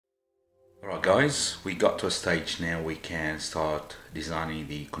Alright guys, we got to a stage now we can start designing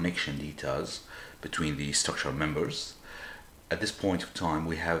the connection details between the structural members. At this point of time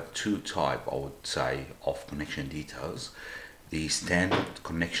we have two types, I would say, of connection details. The standard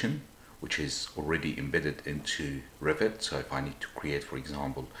connection, which is already embedded into Revit. So if I need to create, for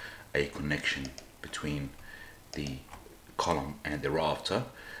example, a connection between the column and the rafter,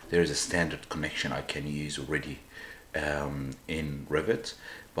 there is a standard connection I can use already in Revit.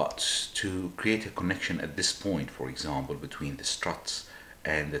 But to create a connection at this point, for example, between the struts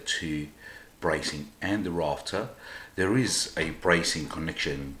and the two bracing and the rafter, there is a bracing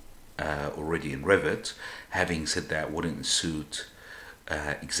connection already in Revit. Having said that, wouldn't suit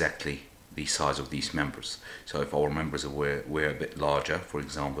exactly the size of these members. So if our members were a bit larger, for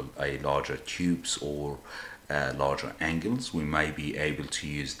example, a larger tubes or larger angles, we may be able to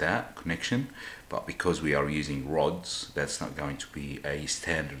use that connection, but because we are using rods, that's not going to be a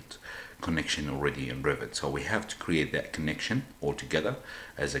standard connection already in Revit. So we have to create that connection altogether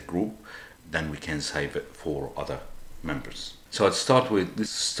as a group, then we can save it for other members. So let's start with the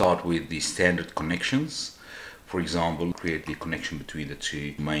standard connections. For example, create the connection between the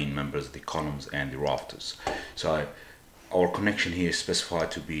two main members, the columns and the rafters. So our connection here is specified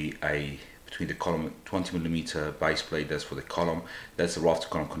to be between the column 20mm base plate, that's for the column, that's the rafter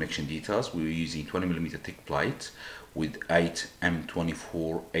column connection details. We're using 20mm thick plate with 8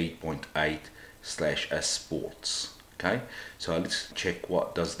 M24 8.8/S bolts. Okay, so let's check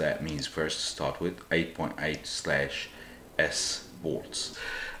what does that means first to start with. 8.8/S bolts.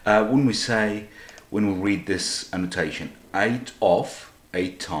 When we read this annotation, 8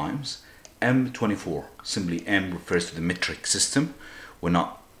 times M24, simply M refers to the metric system. We're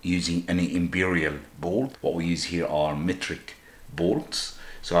not using any imperial bolt. What we use here are metric bolts.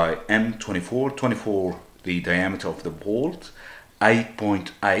 So M24, 24 the diameter of the bolt,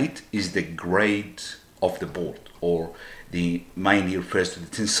 8.8 is the grade of the bolt, or the mainly refers to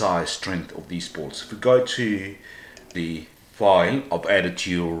the tensile strength of these bolts. If we go to the file I've added to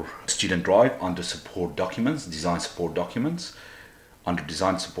your student drive under support documents, design support documents, under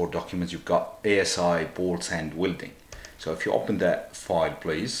design support documents you've got ASI bolts and welding. So if you open that file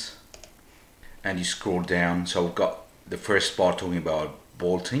please and you scroll down, so we've got the first part talking about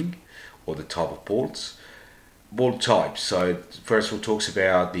bolting or the type of bolts. Bolt types, so first of all talks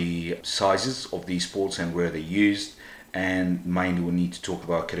about the sizes of these bolts and where they're used, and mainly we need to talk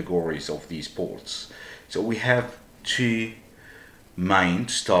about categories of these bolts. So we have two main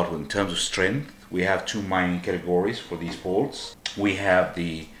to start with in terms of strength. We have two main categories for these bolts. We have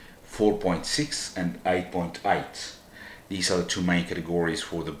the 4.6 and 8.8. These are the two main categories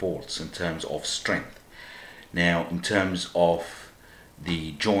for the bolts in terms of strength. Now in terms of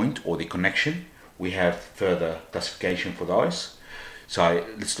the joint or the connection, we have further classification for those. So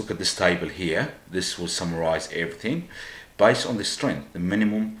let's look at this table here. This will summarize everything. Based on the strength, the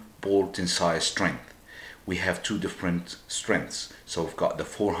minimum bolt tensile strength, we have two different strengths. So we've got the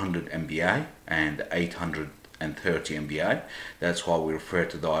 400 MPa and the 830 MPa. That's why we refer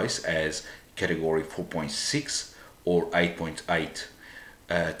to those as category 4.6 or 8.8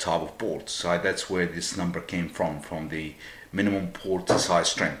 type of bolts. So that's where this number came from the minimum bolt tensile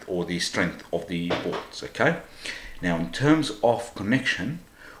strength, or the strength of the bolts. Okay, now in terms of connection,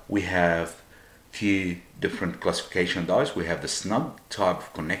 we have few different classification of those. We have the snug type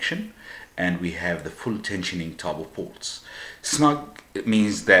of connection and we have the full tensioning type of bolts. Snug, it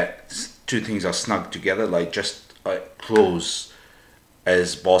means that two things are snug together, like just close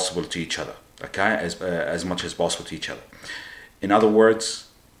as possible to each other. Okay, as much as possible to each other. In other words,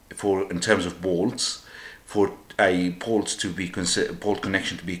 in terms of bolts, for a bolt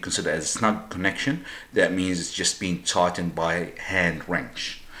connection to be considered as a snug connection, that means it's just being tightened by hand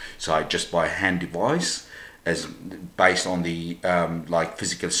wrench. So just by hand device, as based on the like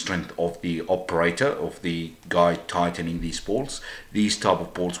physical strength of the operator, of the guy tightening these bolts. These type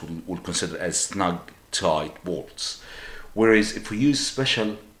of bolts will consider as snug tight bolts. Whereas if we use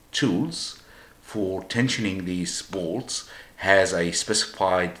special tools for tensioning these bolts, has a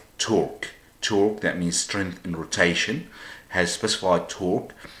specified torque, that means strength in rotation, has specified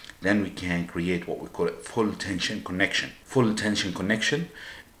torque, then we can create what we call a full tension connection. Full tension connection,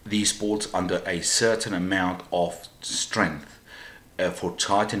 these bolts under a certain amount of strength for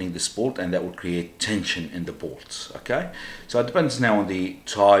tightening this bolt, and that will create tension in the bolts. Okay, so it depends now on the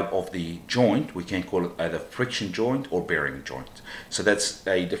type of the joint. We can call it either friction joint or bearing joint. So that's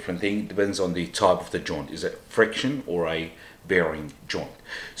a different thing. It depends on the type of the joint. Is it friction or a bearing joint?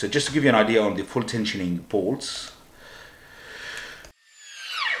 So just to give you an idea on the full tensioning bolts,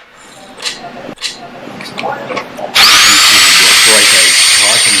 the operator is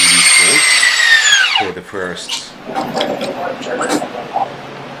tightening these bolts. first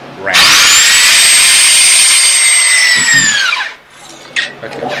round.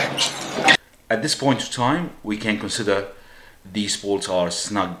 Okay. At this point of time, we can consider these bolts are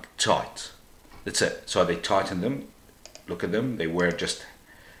snug tight. That's it. So they tighten them. Look at them. They were just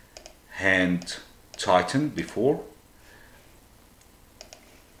hand tightened before.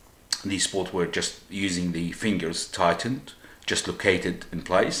 These bolts were just using the fingers tightened, just located in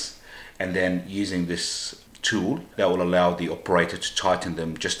place, and then using this tool that will allow the operator to tighten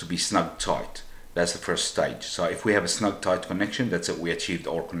them just to be snug tight. That's the first stage. So if we have a snug tight connection, that's it, we achieved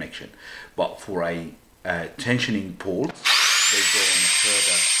our connection. But for a tensioning port, they go on a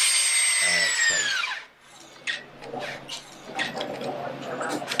further stage.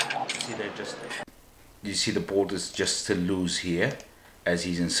 See, they're just, you see the bolt is just still loose here as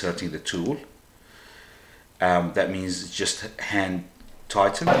he's inserting the tool. That means it's just hand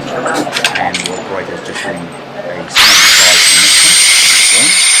tightened, and the operator is just doing a snug tight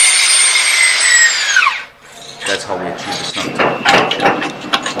connection. That's how we achieve the snug tight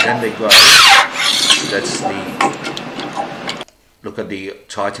connection. Then they go, that's the, look at the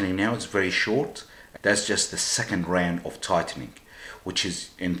tightening now, it's very short. That's just the second round of tightening, which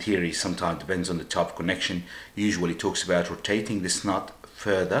is in theory sometimes depends on the type of connection. Usually talks about rotating this nut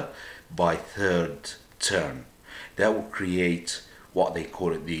further by third turn. That will create what they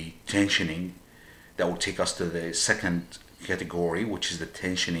call it the tensioning. That will take us to the second category, which is the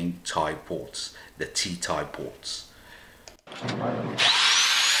tensioning tie ports, the T-type ports. As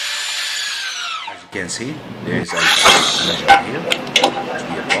you can see, there is a measure here to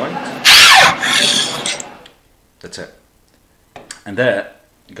be applied. That's it. And that,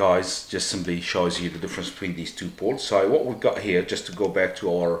 guys, just simply shows you the difference between these two ports. So what we've got here, just to go back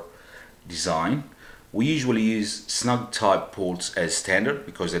to our design, we usually use snug type ports as standard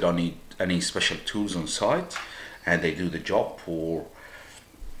because they don't need any special tools on site, and they do the job for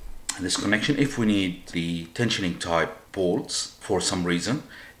this connection. If we need the tensioning type ports for some reason,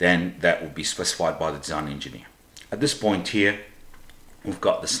 then that will be specified by the design engineer. At this point here, we've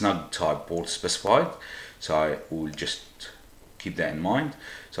got the snug type port specified, so we'll just keep that in mind.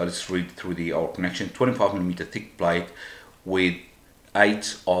 So let's read through our connection. 25mm thick plate with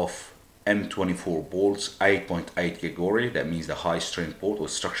 8 of M24 bolts, 8.8 Gregori. That means the high strength port or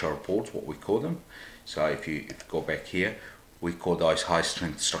structural ports, what we call them. So if you go back here, we call those high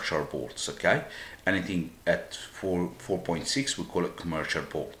strength structural bolts. Okay, anything at 4.6 we call it commercial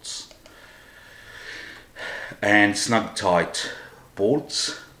bolts. And snug tight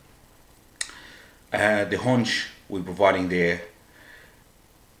bolts. The hunch we're providing there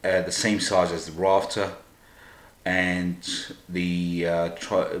the same size as the rafter, and the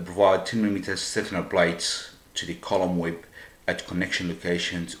provide 10mm stiffener plates to the column web at connection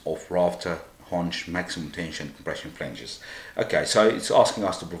locations of rafter, hunch, maximum tension, compression flanges. Okay, so it's asking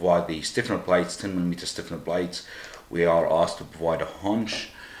us to provide the stiffener plates, 10mm stiffener plates. We are asked to provide a hunch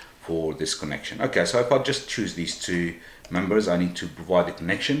for this connection. Okay, so if I just choose these two members, I need to provide the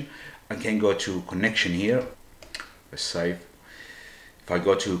connection. I can go to connection here. Let's save. If I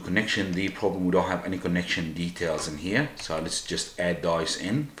go to connection, the problem, we don't have any connection details in here. So let's just add those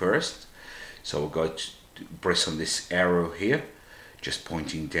in first. So we'll go to press on this arrow here, just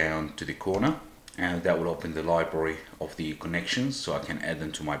pointing down to the corner, and that will open the library of the connections so I can add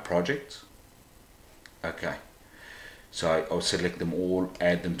them to my project. Okay, so I'll select them all,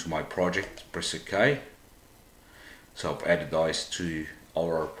 add them to my project, press OK. So I've added those to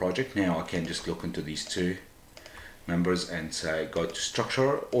our project. Now I can just look into these two members and say go to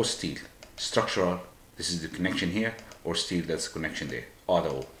structural or steel. Structural, this is the connection here, or steel, that's the connection there, either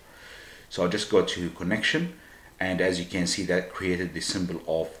or. So I'll just go to connection, and as you can see, that created the symbol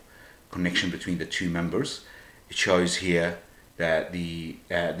of connection between the two members. It shows here that the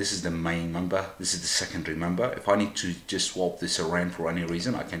this is the main member, this is the secondary member. If I need to just swap this around for any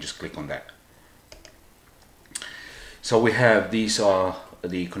reason, I can just click on that. So we have, these are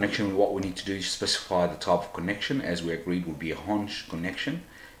the connection. What we need to do is specify the type of connection. As we agreed, would be a hunch connection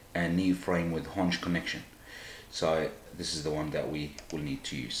and knee frame with hunch connection. So this is the one that we will need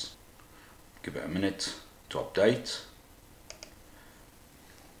to use. Give it a minute to update.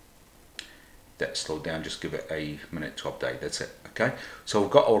 That slowed down, just give it a minute to update. That's it. Okay, so we've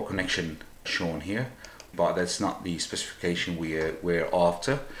got our connection shown here, but that's not the specification we're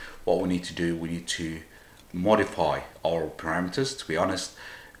after. What we need to do, we need to modify our parameters. To be honest,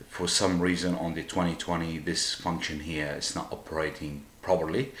 for some reason on the 2020 this function here is not operating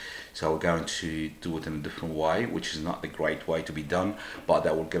properly, so we're going to do it in a different way, which is not the great way to be done, but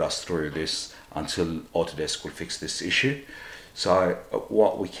that will get us through this until Autodesk will fix this issue. So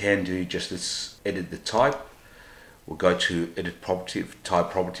what we can do, just let's edit the type. We'll go to edit property,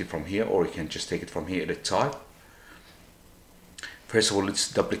 type property from here, or you can just take it from here, edit type. First of all,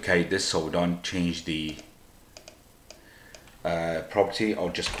 let's duplicate this so we don't change the property. I'll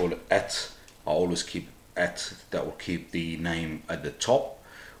just call it at. I'll always keep at, that will keep the name at the top.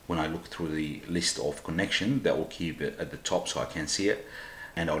 When I look through the list of connection, that will keep it at the top so I can see it,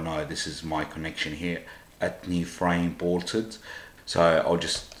 and I'll know this is my connection here at new frame bolted. So I'll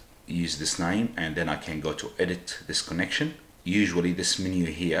just use this name, and then I can go to edit this connection. Usually this menu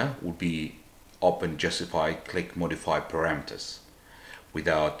here will be open just if I click modify parameters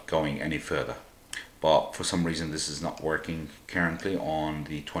without going any further, but for some reason this is not working currently on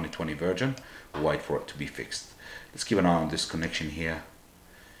the 2020 version. We'll wait for it to be fixed. Let's keep an eye on this connection here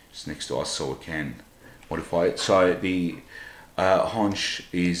just next to us so we can modify it. So the haunch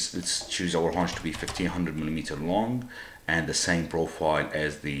is, let's choose our haunch to be 1500 millimeter long and the same profile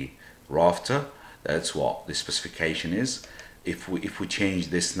as the rafter. That's what the specification is. If we change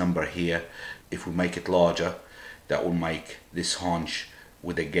this number here, if we make it larger, that will make this haunch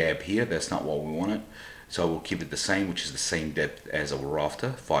with a gap here. That's not what we wanted. So we'll keep it the same, which is the same depth as our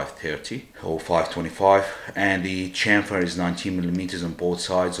rafter, 530 or 525. And the chamfer is 19 millimeters on both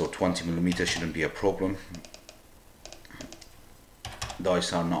sides, or 20 millimeters, shouldn't be a problem.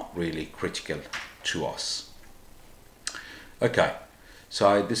 Those are not really critical to us. Okay,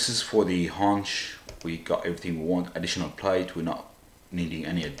 so this is for the haunch. We got everything we want. Additional plate, we're not needing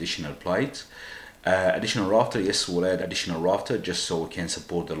any additional plate. Additional rafter, yes, we'll add additional rafter just so we can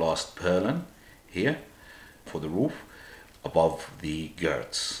support the last purlin here for the roof above the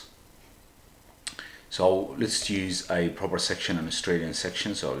girts. So let's use a proper section, an Australian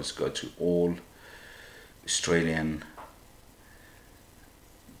section. So let's go to all Australian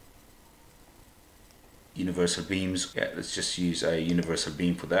universal beams. Yeah, let's just use a universal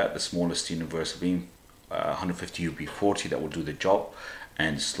beam for that, the smallest universal beam, 150 UB40, that will do the job.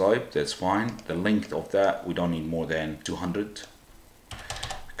 And slope, that's fine. The length of that, we don't need more than 200,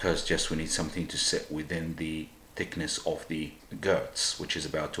 because just we need something to sit within the thickness of the girts, which is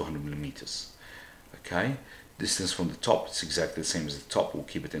about 200 millimeters. Okay, distance from the top, it's exactly the same as the top. We'll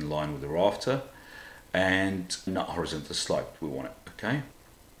keep it in line with the rafter, and not horizontal slope, we want it. Okay,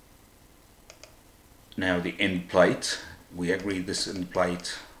 now the end plate, we agreed this end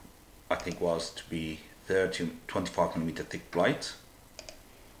plate I think was to be 25 millimeter thick plate.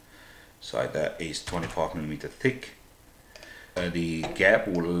 So that is 25 millimeter thick. The gap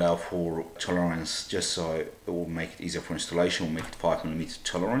will allow for tolerance, just so it will make it easier for installation. We'll make it 5 millimeter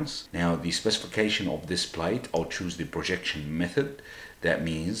tolerance. Now the specification of this plate, I'll choose the projection method. That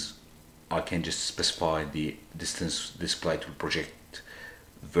means I can just specify the distance this plate will project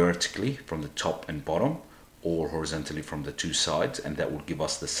vertically from the top and bottom, or horizontally from the two sides, and that will give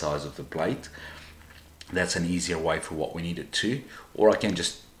us the size of the plate. That's an easier way for what we need it to, or I can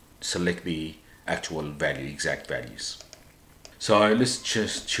just select the actual value, exact values. So let's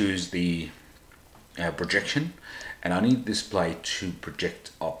just choose the projection, and I need this plate to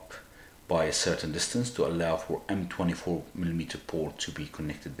project up by a certain distance to allow for M24 millimeter port to be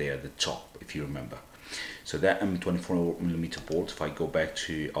connected there at the top, if you remember. So that M24 millimeter bolt, if I go back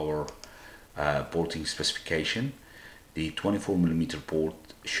to our bolting specification, the 24 millimeter bolt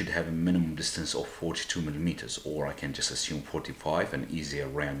should have a minimum distance of 42 millimeters, or I can just assume 45, an easier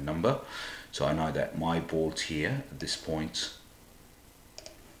round number. So I know that my bolt here at this point,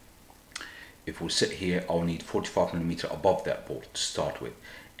 if we sit here, I'll need 45 millimeter above that bolt to start with,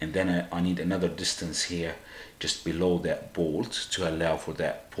 and then I need another distance here just below that bolt to allow for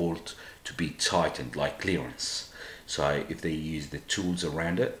that bolt to be tightened, like clearance. So if they use the tools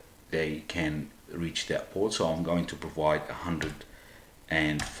around it, they can reach that bolt. So I'm going to provide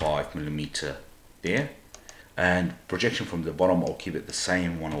 105 millimeter there, and projection from the bottom, I'll keep it the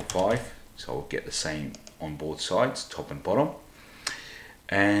same, 105. So I'll get the same on both sides, top and bottom.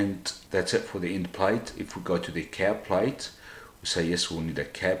 And that's it for the end plate. If we go to the cab plate, we say yes, we'll need a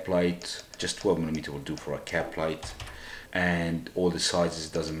cab plate. Just 12 millimeter will do for a cab plate, and all the sizes,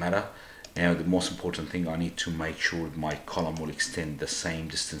 doesn't matter. Now the most important thing, I need to make sure my column will extend the same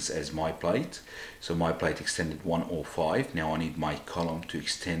distance as my plate. So my plate extended 105. Now I need my column to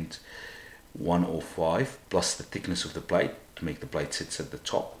extend 105 plus the thickness of the plate to make the plate sits at the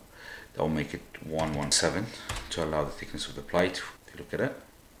top. That will make it 117 to allow the thickness of the plate. If you look at it,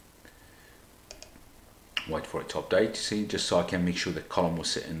 wait for it to update, you see, just so I can make sure the column will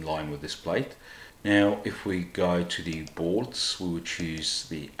sit in line with this plate. Now if we go to the bolts, we will choose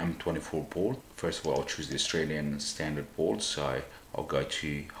the M24 bolt. First of all, I'll choose the Australian standard bolt, so I'll go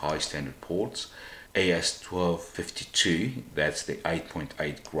to high standard bolts. AS1252, that's the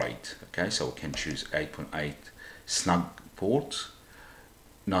 8.8 grade. Okay, so we can choose 8.8 snug port,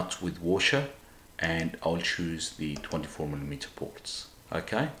 not with washer, and I'll choose the 24mm ports.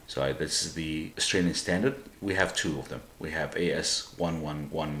 Okay, so this is the Australian standard. We have two of them. We have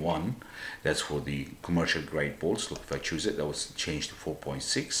AS1111, that's for the commercial grade bolts. Look, if I choose it, that was changed to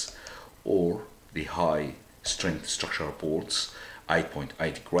 4.6, or the high strength structural bolts,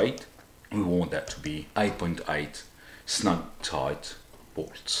 8.8 grade. We want that to be 8.8 snug tight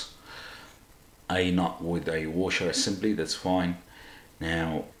bolts. A nut with a washer assembly, that's fine.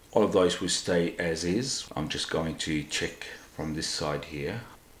 Now all of those will stay as is. I'm just going to check from this side here.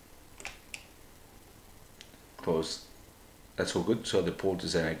 Close. That's all good. So the port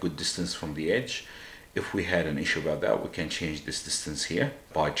is at a good distance from the edge. If we had an issue about that, we can change this distance here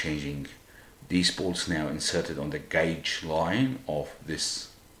by changing these bolts now inserted on the gauge line of this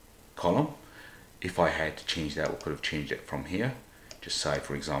column. If I had to change that, we could have changed it from here. Just say,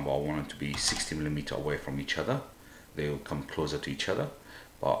 for example, I want them to be 60mm away from each other. They'll come closer to each other,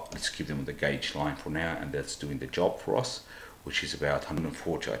 but let's keep them on the gauge line for now, and that's doing the job for us, which is about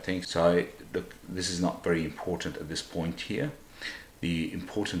 140, I think. So look, this is not very important at this point here. The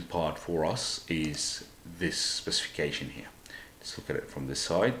important part for us is this specification here. Let's look at it from this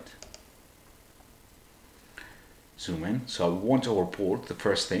side. Zoom in. So we want our port, the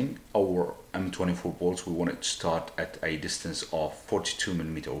first thing, our M24 bolts, we want it to start at a distance of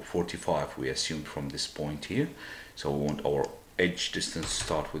 42mm or 45, we assumed from this point here. So we want our edge distance to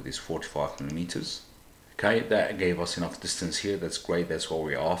start with this 45mm. Okay, that gave us enough distance here. That's great, that's what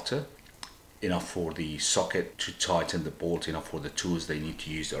we're after. Enough for the socket to tighten the bolt, enough for the tools they need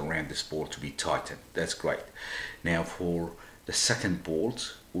to use around this bolt to be tightened. That's great. Now for the second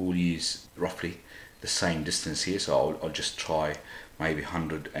bolt, we'll use roughly the same distance here, so I'll just try maybe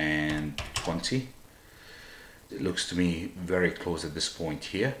 120. It looks to me very close at this point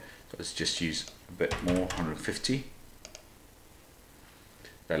here, so let's just use a bit more, 150.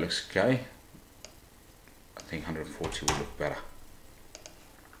 That looks okay. I think 140 will look better.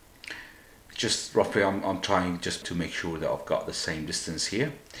 Just roughly, I'm trying just to make sure that I've got the same distance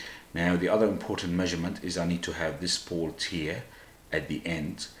here. Now the other important measurement is I need to have this bolt here at the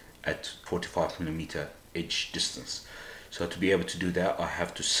end at 45mm edge distance. So to be able to do that, I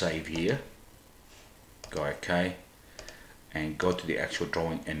have to save here, go OK, and go to the actual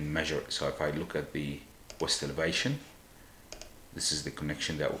drawing and measure it. So if I look at the west elevation, this is the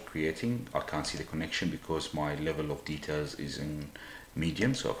connection that we're creating. I can't see the connection because my level of details is in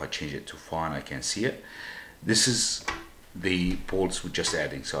medium, so if I change it to fine, I can see it. This is the bolts we're just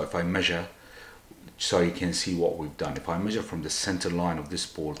adding. So if I measure, so you can see what we've done, if I measure from the center line of this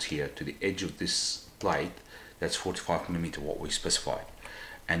bolt here to the edge of this plate, that's 45mm what we specified.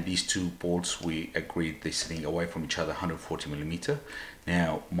 And these two bolts, we agreed they're sitting away from each other 140mm.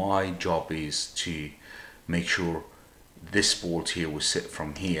 Now my job is to make sure this bolt here will sit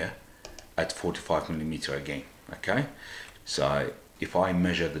from here at 45mm again. Okay, so if I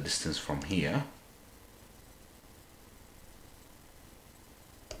measure the distance from here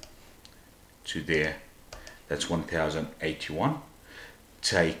to there, that's 1081.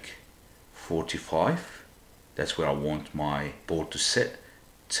 Take 45, that's where I want my bolt to sit.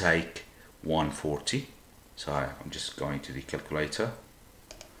 Take 140, so I'm just going to the calculator.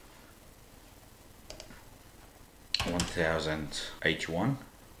 1081,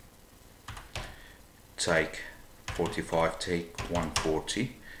 take 45, take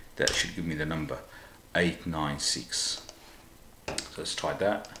 140, that should give me the number 896. So let's try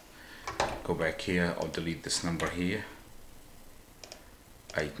that. Go back here, I'll delete this number here,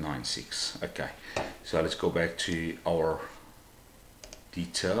 896. Okay, so let's go back to our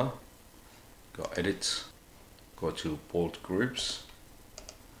detail, go edit, go to bolt groups.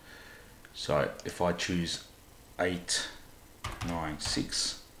 So if I choose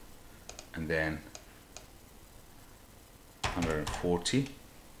 896 and then 140,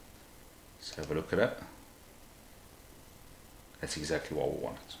 let's have a look at it. That's exactly what we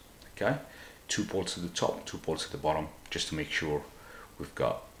wanted. Okay, 2 bolts at the top, 2 bolts at the bottom, just to make sure we've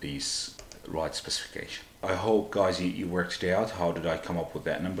got these right specification. I hope guys you worked it out. How did I come up with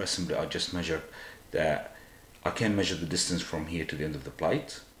that number? Simply I just measured that. I can measure the distance from here to the end of the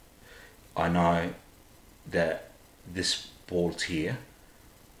plate. I know that this bolt here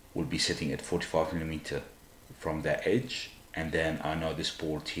will be sitting at 45mm from that edge, and then I know this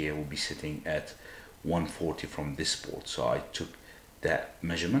bolt here will be sitting at 140 from this bolt. So I took that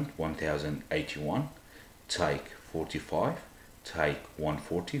measurement, 1081, take 45, take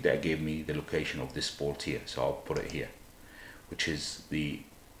 140, that gave me the location of this bolt here. So I'll put it here, which is the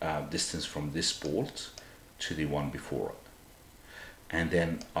distance from this bolt to the one before it, and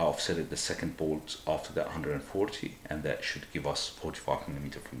then I offset the second bolt after that 140, and that should give us 45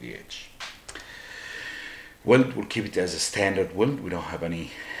 millimeter from the edge. Weld, we'll keep it as a standard weld. We don't have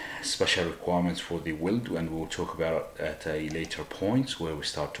any special requirements for the weld, and we'll talk about it at a later point where we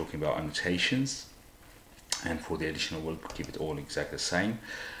start talking about annotations. And for the additional weld, we'll keep it all exactly the same.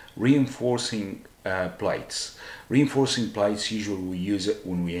 Reinforcing plates. Reinforcing plates, usually we use it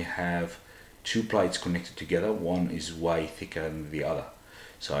when we have two plates connected together. One is way thicker than the other.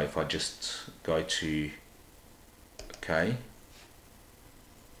 So if I just go to, okay,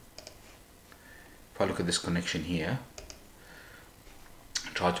 if I look at this connection here,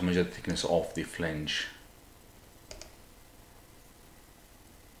 try to measure the thickness of the flange.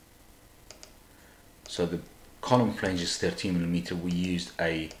 So the column flange is 13 millimeter. We used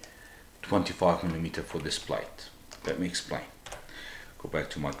a 25 millimeter for this plate. Let me explain. Go back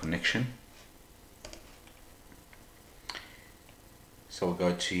to my connection. So we'll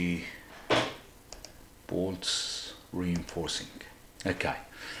go to bolts, reinforcing. Okay,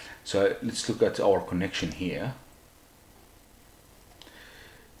 so let's look at our connection here. You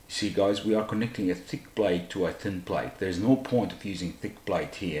see guys, we are connecting a thick plate to a thin plate. There's no point of using thick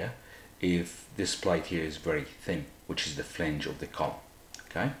plate here if this plate here is very thin, which is the flange of the column.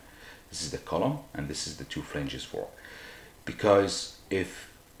 Okay, this is the column and this is the two flanges for it. Because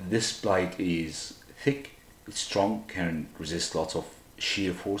if this plate is thick, it's strong, can resist lots of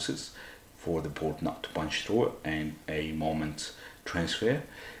shear forces for the bolt not to punch through it and a moment transfer.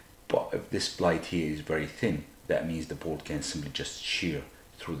 But if this plate here is very thin, that means the bolt can simply just shear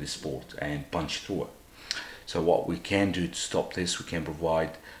through this bolt and punch through it. So what we can do to stop this, we can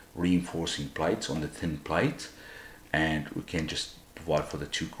provide reinforcing plates on the thin plate, and we can just provide for the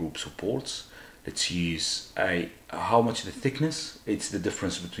two groups of bolts. Let's use how much the thickness, it's the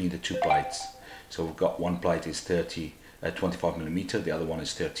difference between the two plates. So we've got one plate is 25 millimeter, the other one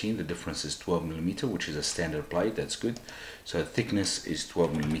is 13. The difference is 12 millimeter, which is a standard plate. That's good. So the thickness is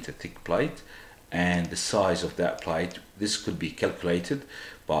 12 millimeter thick plate, and the size of that plate, this could be calculated,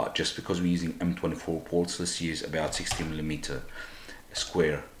 but just because we're using M24 bolts, let's use about 60 millimeter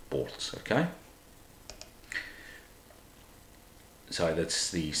square bolts. Okay, so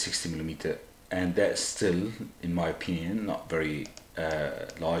that's the 60 millimeter, and that's still, in my opinion, not very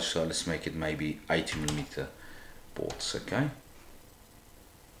large. So let's make it maybe 80 millimeter bolts. Okay,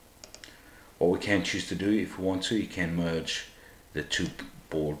 what we can choose to do, if we want to, you can merge the two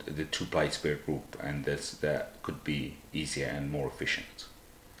plates per group, and that could be easier and more efficient.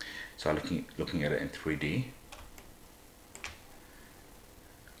 So looking at it in 3D,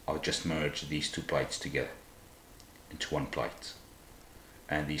 I'll just merge these two plates together into one plate,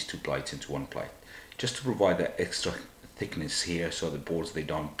 and these two plates into one plate, just to provide that extra thickness here, so the bolts, they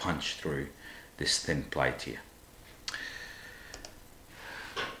don't punch through this thin plate here.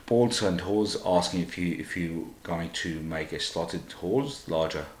 Bolts and holes, asking if you're going to make a slotted holes,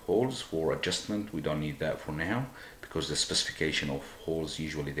 larger holes for adjustment. We don't need that for now, because the specification of holes,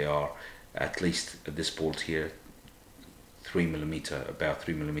 usually they are at least this bolt here 3 millimeter, about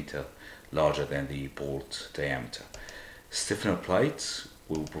 3 millimeter larger than the bolt diameter. Stiffener plates,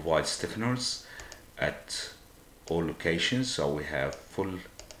 will provide stiffeners at all locations. So we have full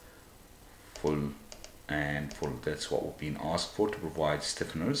and full. That's what we've been asked for, to provide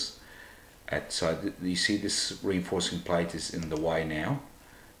stiffeners at. So you see this reinforcing plate is in the Y now,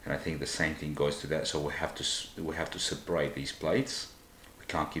 and I think the same thing goes to that. So we have to separate these plates. We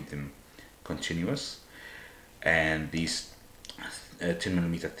can't keep them continuous. And these 10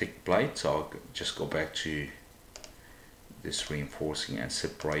 millimeter thick plates, so I'll just go back to this reinforcing and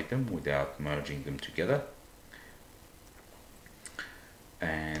separate them without merging them together.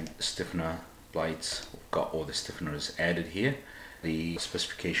 And stiffener plates, we've got all the stiffeners added here. The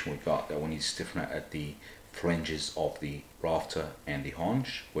specification we got that we need stiffener at the flanges of the rafter and the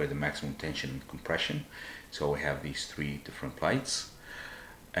haunch, where the maximum tension and compression. So we have these three different plates,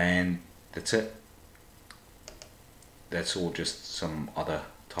 and that's it. That's all just some other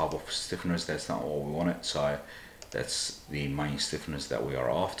type of stiffeners. That's not all we wanted. So that's the main stiffeners that we are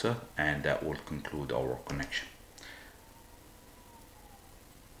after, and that will conclude our connection.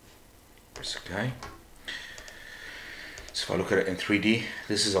 Press OK. So if I look at it in 3D,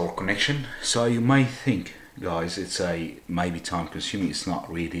 this is our connection. So you may think, guys, it's maybe time consuming. It's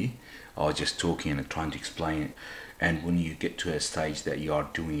not really. I was just talking and trying to explain it. And when you get to a stage that you are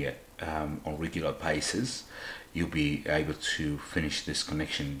doing it on regular basis, you'll be able to finish this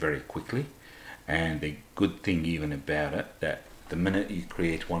connection very quickly. And the good thing even about it, that the minute you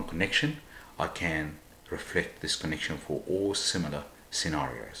create one connection, I can reflect this connection for all similar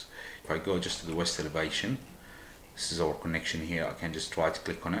scenarios. If I go just to the west elevation, this is our connection here. I can just right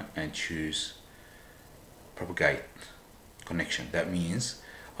click on it and choose propagate connection. That means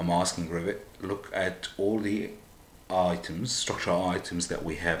I'm asking Revit, look at all the items, structural items that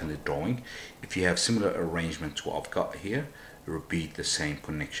we have in the drawing. If you have similar arrangement to what I've got here, repeat the same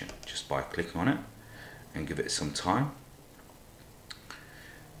connection just by clicking on it and give it some time.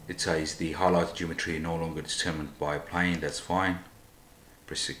 It says the highlighted geometry no longer determined by a plane. That's fine.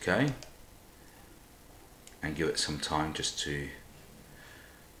 Press OK and give it some time just to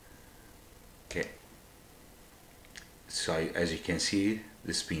get. So as you can see,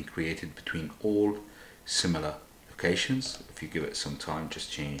 this is being created between all similar locations. If you give it some time,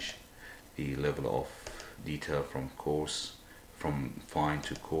 just change the level of detail from fine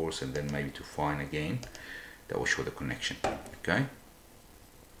to coarse, and then maybe to fine again. That will show the connection. Okay.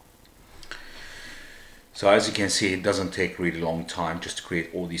 So as you can see, it doesn't take really long time just to create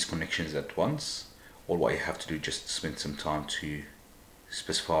all these connections at once. All what you have to do is just spend some time to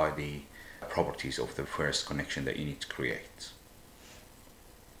specify the properties of the first connection that you need to create.